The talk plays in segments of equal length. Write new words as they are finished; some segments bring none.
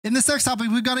In this next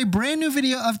topic, we've got a brand new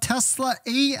video of Tesla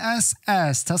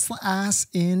ASS, Tesla ASS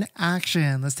in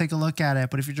action. Let's take a look at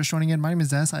it. But if you're just joining in, my name is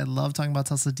Dennis. I love talking about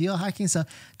Tesla deal hacking, so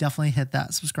definitely hit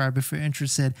that subscribe if you're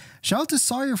interested. Shout out to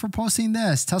Sawyer for posting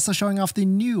this. Tesla showing off the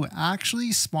new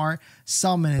Actually Smart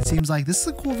Summon. It seems like this is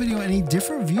a cool video and a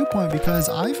different viewpoint because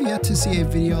I've yet to see a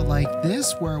video like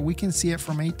this where we can see it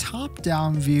from a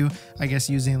top-down view, I guess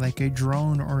using like a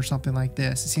drone or something like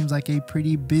this. It seems like a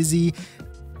pretty busy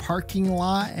parking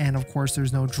lot, and of course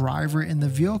there's no driver in the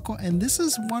vehicle, and this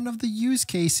is one of the use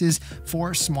cases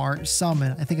for Smart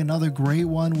Summon. I think another great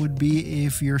one would be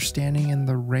if you're standing in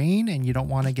the rain and you don't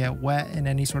want to get wet in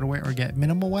any sort of way or get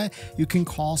minimal wet, you can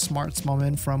call Smart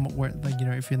Summon from where, like, you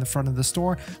know, if you're in the front of the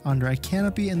store under a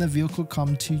canopy, and the vehicle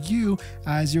come to you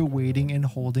as you're waiting and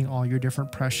holding all your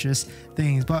different precious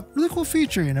things. But really cool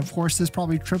feature, and of course this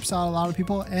probably trips out a lot of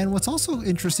people. And what's also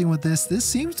interesting with this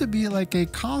seems to be like a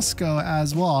Costco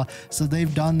as well. So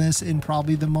they've done this in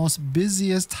probably the most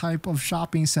busiest type of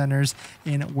shopping centers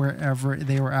in wherever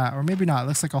they were at, or maybe not. It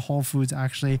looks like a Whole Foods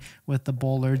actually with the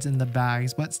bollards and the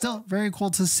bags, but still very cool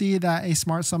to see that a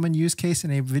Smart Summon use case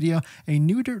in a video, a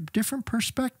new different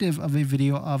perspective of a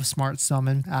video of Smart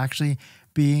Summon actually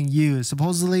being used.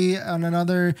 Supposedly on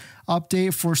another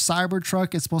update for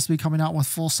Cybertruck, it's supposed to be coming out with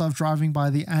full self-driving by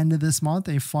the end of this month.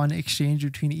 A fun exchange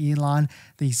between Elon,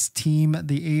 this team,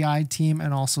 the AI team,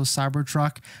 and also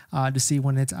Cybertruck to see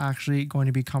when it's actually going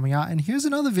to be coming out. And here's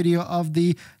another video of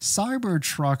the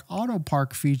Cybertruck auto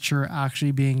park feature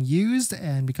actually being used,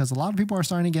 and because a lot of people are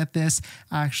starting to get this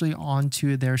actually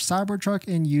onto their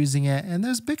Cybertruck and using it, and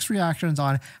there's mixed reactions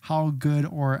on how good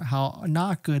or how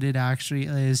not good it actually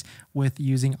is with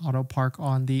using auto park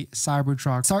on the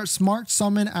Cybertruck. Smart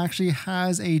Summon actually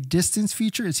has a distance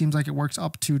feature. It seems like it works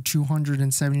up to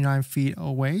 279 feet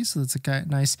away. So that's a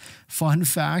nice fun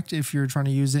fact if you're trying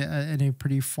to use it in a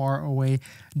pretty far away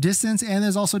distance. And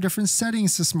there's also different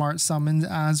settings to Smart Summons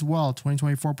as well.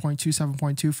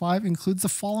 2024.27.25 includes the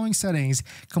following settings: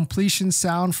 completion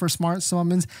sound for Smart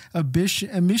Summons,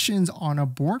 emissions on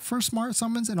abort for Smart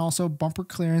Summons, and also bumper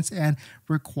clearance and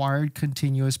required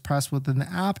continuous press within the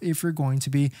app if you're going to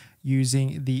be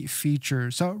using the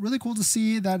feature. So really cool to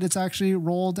see that it's actually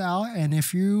rolled out. And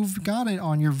if you've got it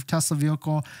on your Tesla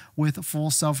vehicle with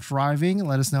full self-driving,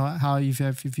 let us know how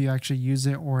if you actually use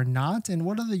it or not, and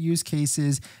what are the use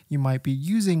cases you might be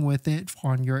using with it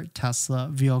on your Tesla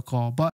vehicle. But